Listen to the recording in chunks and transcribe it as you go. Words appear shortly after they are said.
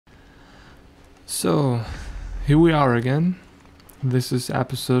So, here we are again. This is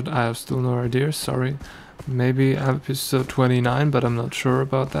episode, I have still no idea, sorry. Maybe episode 29, but I'm not sure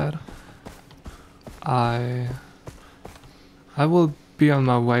about that. I will be on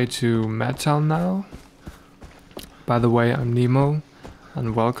my way to Madtown now. By the way, I'm Nemo,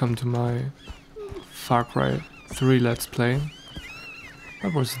 and welcome to my FarCry3 Let's Play.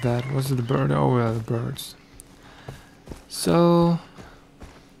 What was that? Was it the bird? Oh yeah, the birds. So,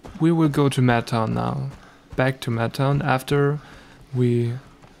 we will go to Madtown now. Back to Madtown after we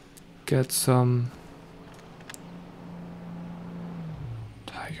get some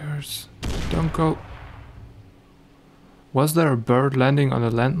tigers. Don't go. Was there a bird landing on a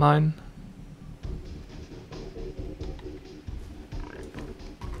landmine?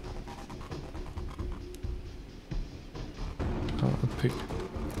 Oh, a pig.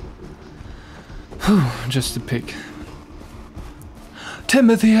 Whew, just a pig.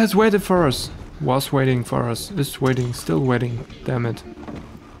 Timothy has waited for us. Was waiting for us. Is waiting. Still waiting. Damn it.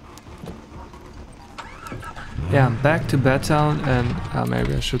 Yeah, I'm back to Madtown and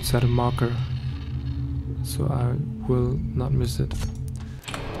maybe I should set a marker so I will not miss it.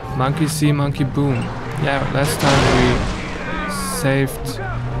 Monkey see, monkey boom. Yeah, last time we saved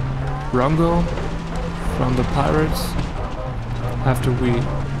Rongo from the pirates after we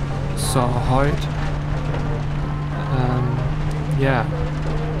saw Hoyt. Yeah,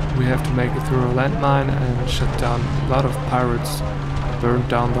 we have to make it through a landmine and shut down a lot of pirates, burn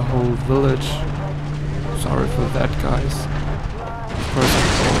down the whole village. Sorry for that, guys. Of course,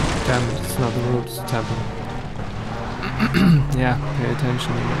 oh, damn it, it's not the road, it's the temple. Yeah, pay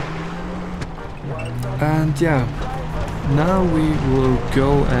attention. And yeah, now we will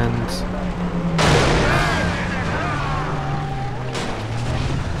go and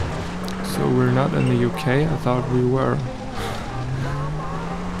so we're not in the UK, I thought we were.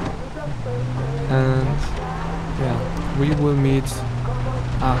 And yeah, we will meet.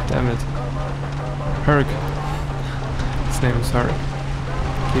 Ah, damn it. Herc. His name is Herc.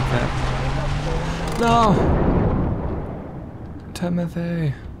 Keep that. No!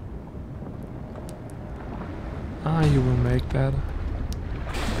 Timothy. Ah, you will make that.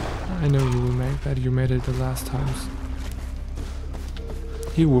 I know you will make that. You made it the last times.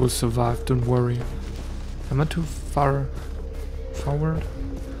 He will survive, don't worry. Am I too far forward?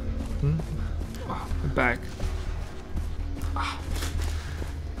 Hmm? Oh, my back. Ah.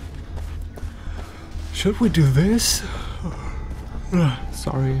 Should we do this?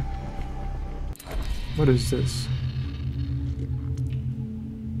 Sorry. What is this?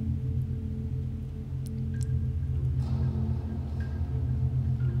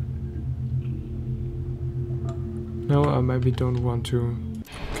 No, I maybe don't want to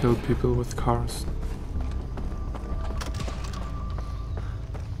kill people with cars.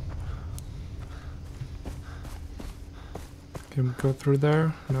 Can we go through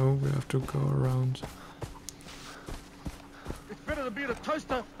there? No, we have to go around. It's better to be the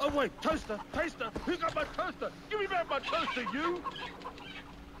toaster. Oh wait, toaster, taster. Who got my toaster? Give me back my toaster, you!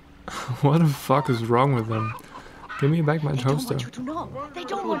 What the fuck is wrong with them? Give me back my toaster. They don't want you to know. They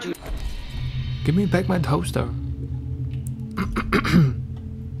don't want you. Give me back my toaster.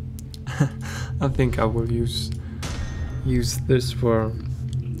 I think I will use this for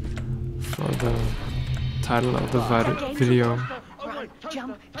the title of the video. Run,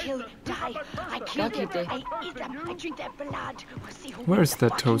 jump, kill, die. I killed them. I eat them. I drink their blood. We'll see who Where is wins the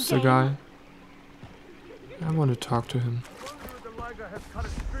that toaster fucking guy? game. I want to talk to him. The liger has cut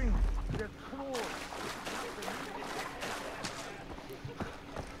its string. There's claws.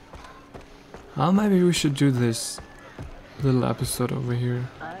 Oh, maybe we should do this little episode over here.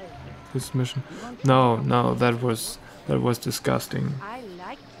 This mission. No, that was disgusting. I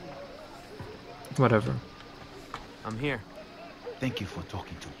like you. Whatever. I'm here. Thank you for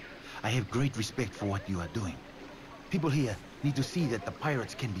talking to me. I have great respect for what you are doing. People here need to see that the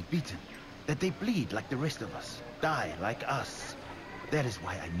pirates can be beaten, that they bleed like the rest of us, die like us. That is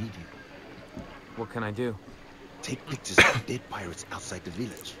why I need you. What can I do? Take pictures of dead pirates outside the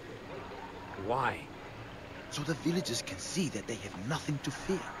village, Why? so the villagers can see that they have nothing to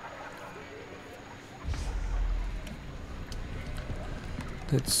fear.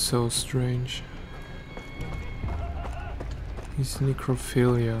 That's so strange. He's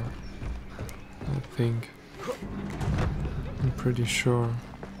necrophilia, I think. I'm pretty sure.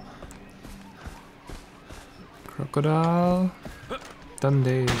 Crocodile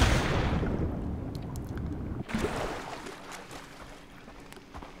Dundee.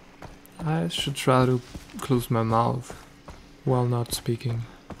 I should try to close my mouth while not speaking.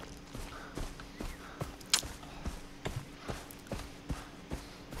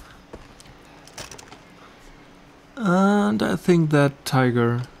 And I think that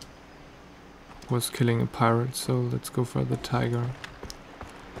tiger was killing a pirate, so let's go for the tiger.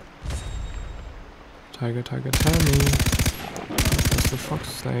 Tiger, tiger, tell me. What does the fox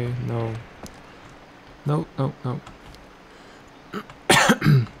say? No. No, no, no.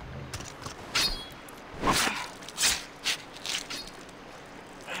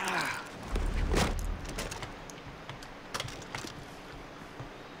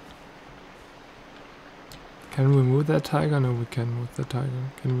 Can we move that tiger? No, we can move the tiger.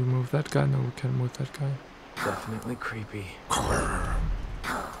 Can we move that guy? No, we can move that guy. Definitely creepy.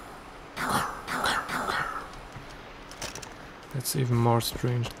 That's even more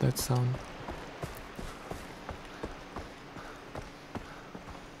strange, that sound.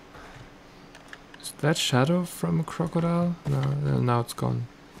 Is that shadow from a crocodile? No, now it's gone.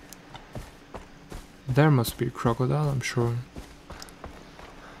 There must be a crocodile, I'm sure.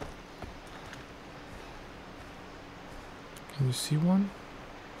 Can you see one?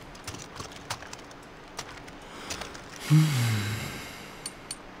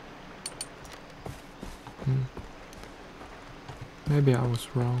 Maybe I was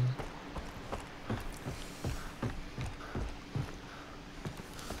wrong.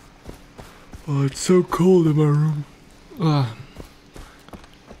 Oh, it's so cold in my room. Ugh.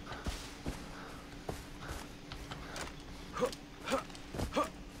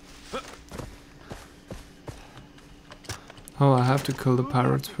 Oh, I have to kill the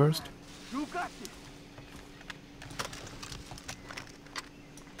pirates first. You got this.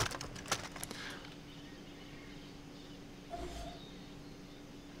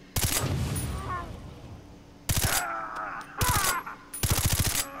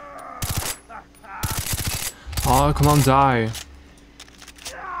 Oh, come on, die. Here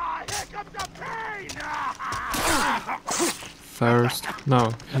comes the pain. First.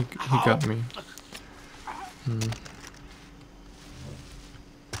 No, he got me.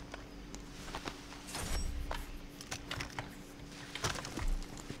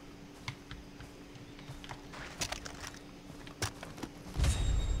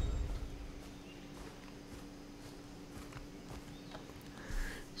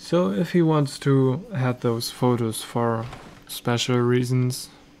 So if he wants to have those photos for special reasons,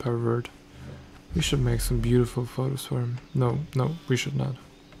 pervert, we should make some beautiful photos for him. No, no, we should not.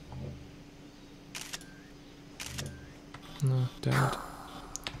 No, damn it.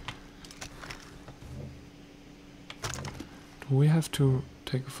 Do we have to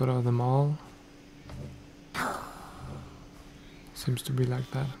take a photo of them all? Seems to be like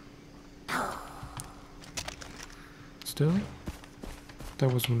that. Still? There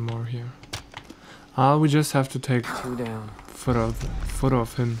was one more here. Ah, we just have to take 2 down. Photo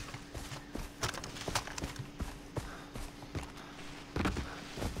of him.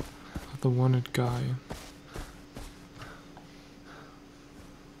 The wanted guy.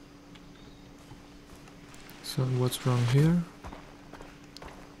 So what's wrong here?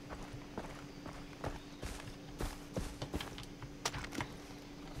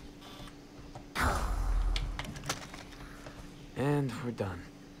 And we're done.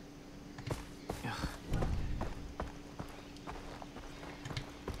 Ugh.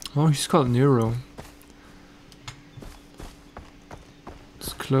 Oh, he's called Nero.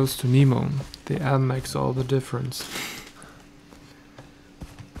 It's close to Nemo. The M makes all the difference.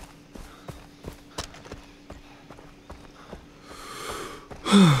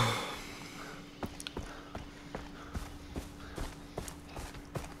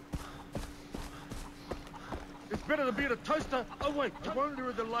 It's better to be the toaster. Oh wait, the wonder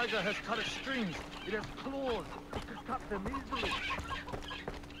of the liger has cut its strings. It has claws. It can cut them easily.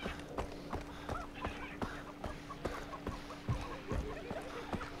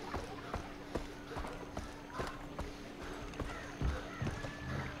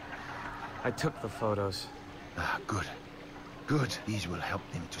 I took the photos. Ah, good. Good. These will help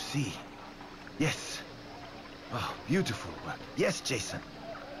them to see. Yes. Oh, beautiful work. Yes, Jason.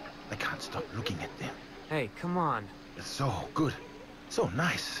 I can't stop looking at them. Hey, come on. It's so good. So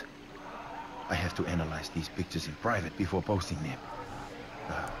nice. I have to analyze these pictures in private before posting them.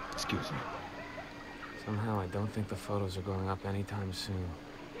 Excuse me. Somehow I don't think the photos are going up anytime soon.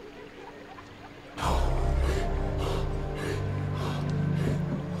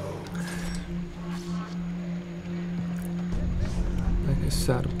 Like I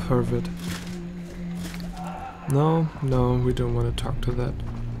said, a pervert. No, no, we don't want to talk to that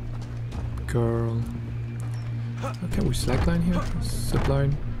girl. Can we slackline here?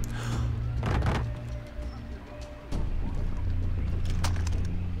 Zipline.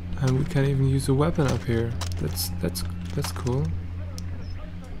 And we can even use a weapon up here. That's cool.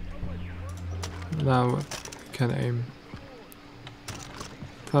 Now we can aim.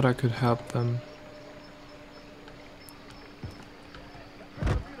 Thought I could help them.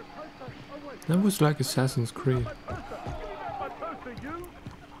 That was like Assassin's Creed.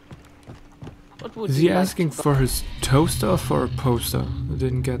 What would Is you he like asking to for his toaster or for a poster? I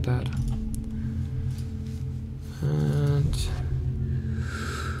didn't get that. And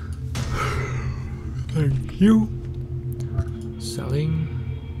thank you. Selling.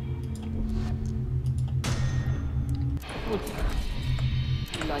 Would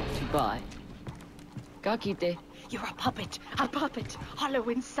you like to buy? Kakite. You're a puppet, hollow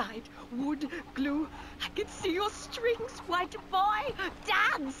inside, wood, glue. I can see your strings, white boy.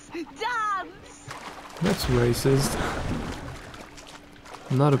 Dance, dance. That's racist.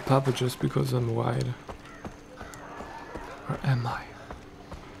 I'm not a puppet just because I'm white. Or am I?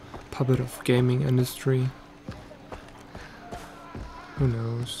 Puppet of gaming industry? Who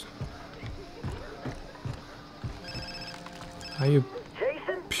knows? Are you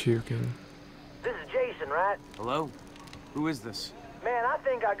Jason? puking? This is Jason, right? Hello? Who is this? Man, I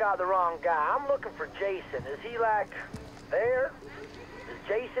think I got the wrong guy. I'm looking for Jason. Is he, like, there? Is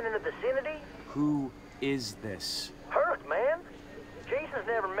Jason in the vicinity? Who is this? Herc, man. Jason's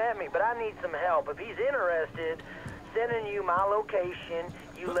never met me, but I need some help. If he's interested, sending you my location,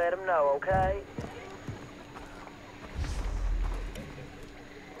 you let him know, okay?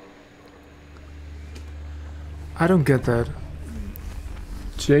 I don't get that.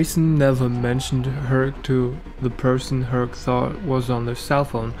 Jason never mentioned Herc to the person Herc thought was on their cell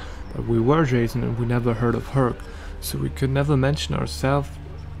phone, but we were Jason and we never heard of Herc, so we could never mention ourselves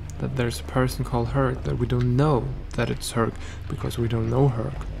that there's a person called Herc, that we don't know that it's Herc, because we don't know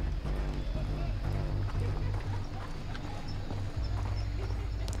Herc.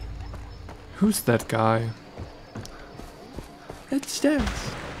 Who's that guy? It's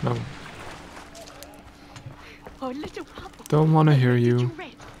this. No. Oh, little puppet. Don't wanna hear They did you.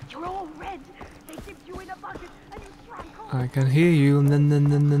 red. You're all red. They dipped you in a bucket and you drank all. I can hear you. Na na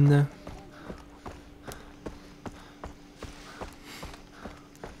na na na.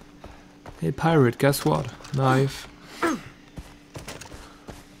 Hey pirate, guess what? Knife.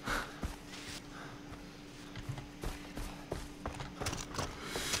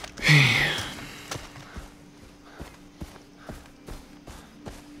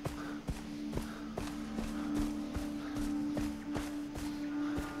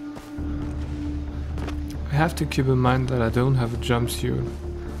 I have to keep in mind that I don't have a jumpsuit.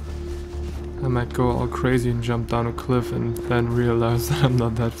 I might go all crazy and jump down a cliff and then realize that I'm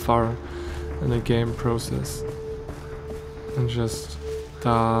not that far in the game process. And just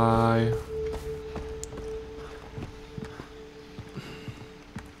die.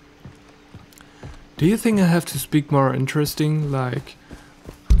 Do you think I have to speak more interesting, like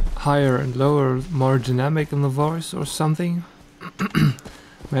higher and lower, more dynamic in the voice or something?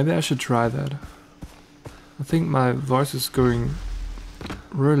 Maybe I should try that. I think my voice is going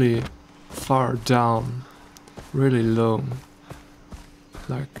really far down, really low,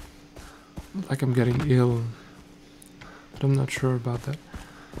 like I'm getting ill, but I'm not sure about that.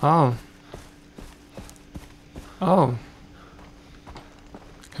 Oh,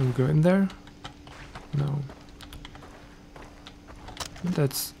 can we go in there? No.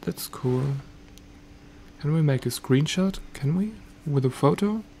 That's cool. Can we make a screenshot? Can we? With a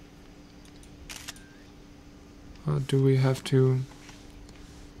photo? Or do we have to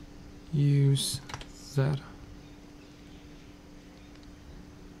use that?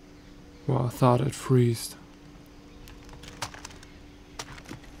 Well, I thought it freezed.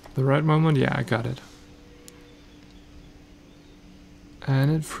 The right moment? Yeah, I got it.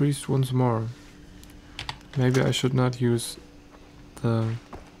 And it freezed once more. Maybe I should not use the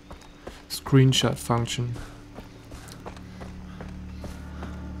screenshot function.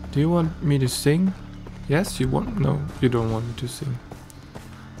 Do you want me to sing? Yes, you want? No, you don't want me to sing.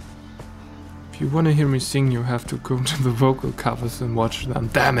 If you want to hear me sing, you have to go to the vocal covers and watch them.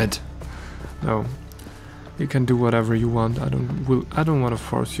 Damn it! No, you can do whatever you want. I don't want to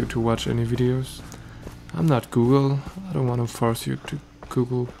force you to watch any videos. I'm not Google. I don't want to force you to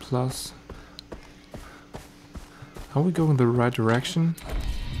Google Plus. Are we going the right direction?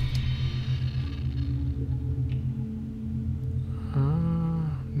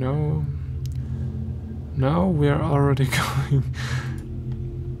 No. No, we are already going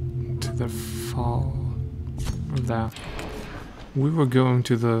to the fall. There. We were going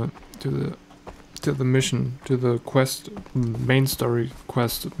to the mission, to the quest, main story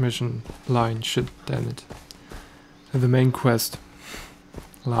quest mission line. Shit, damn it. To the main quest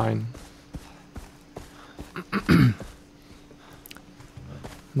line.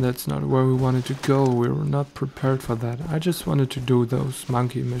 That's not where we wanted to go. We were not prepared for that. I just wanted to do those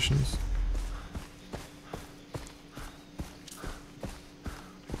monkey missions.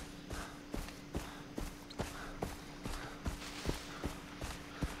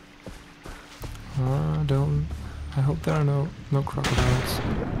 I hope there are no crocodiles.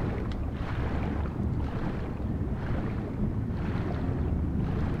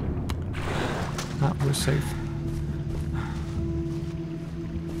 Ah, we're safe.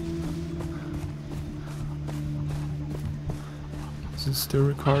 Is it still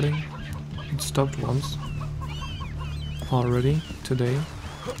recording? It stopped once. Already, today.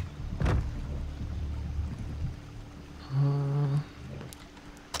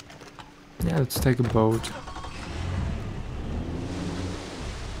 Yeah, let's take a boat.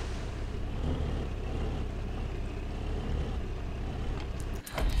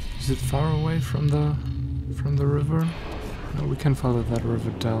 Is it far away from the river? No, we can follow that river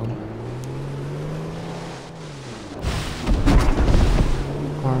down.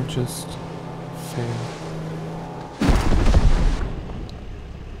 Or just fail.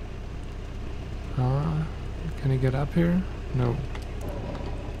 Can I get up here? No.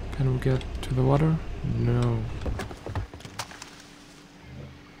 Can we get to the water? No.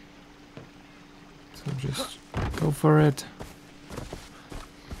 So just go for it.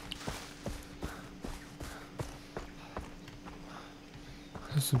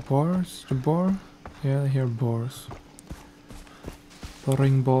 There's the boars? The boar? Yeah, I hear boars.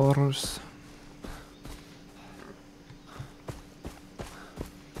 Boring boars.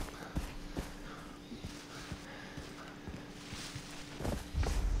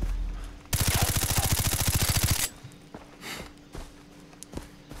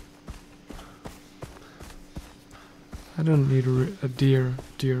 I don't need a deer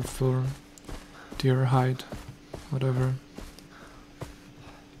fur, deer hide, whatever.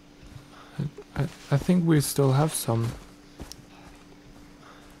 I think we still have some.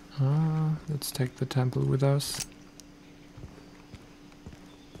 Let's take the temple with us.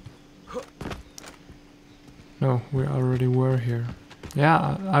 No, we already were here.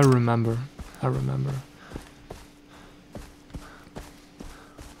 Yeah, I remember. I remember.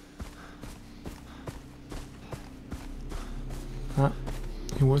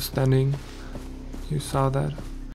 He was standing. You saw that?